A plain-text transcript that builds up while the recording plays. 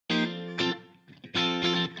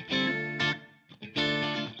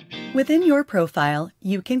Within your profile,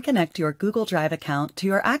 you can connect your Google Drive account to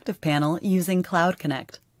your ActivPanel using Cloud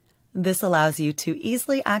Connect. This allows you to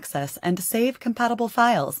easily access and save compatible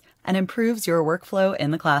files and improves your workflow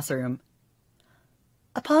in the classroom.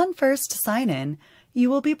 Upon first sign-in, you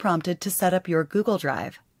will be prompted to set up your Google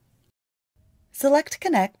Drive. Select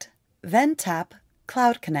Connect, then tap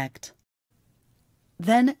Cloud Connect.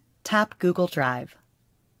 Then tap Google Drive.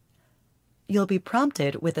 You'll be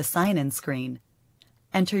prompted with a sign-in screen.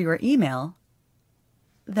 Enter your email,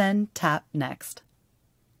 then tap Next.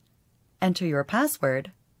 Enter your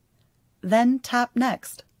password, then tap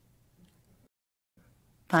Next.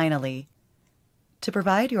 Finally, to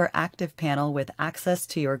provide your ActivPanel with access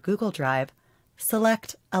to your Google Drive,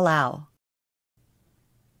 select Allow.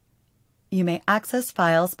 You may access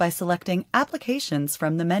files by selecting Applications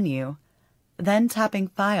from the menu, then tapping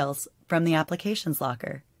Files from the Applications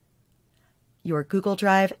locker. Your Google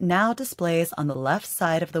Drive now displays on the left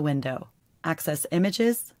side of the window. Access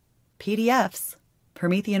images, PDFs,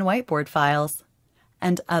 Promethean whiteboard files,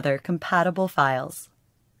 and other compatible files.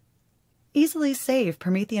 Easily save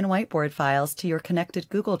Promethean whiteboard files to your connected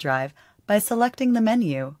Google Drive by selecting the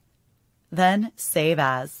menu, then Save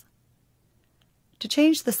As. To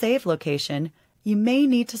change the save location, you may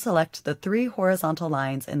need to select the 3 horizontal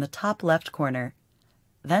lines in the top left corner,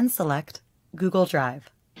 then select Google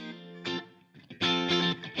Drive.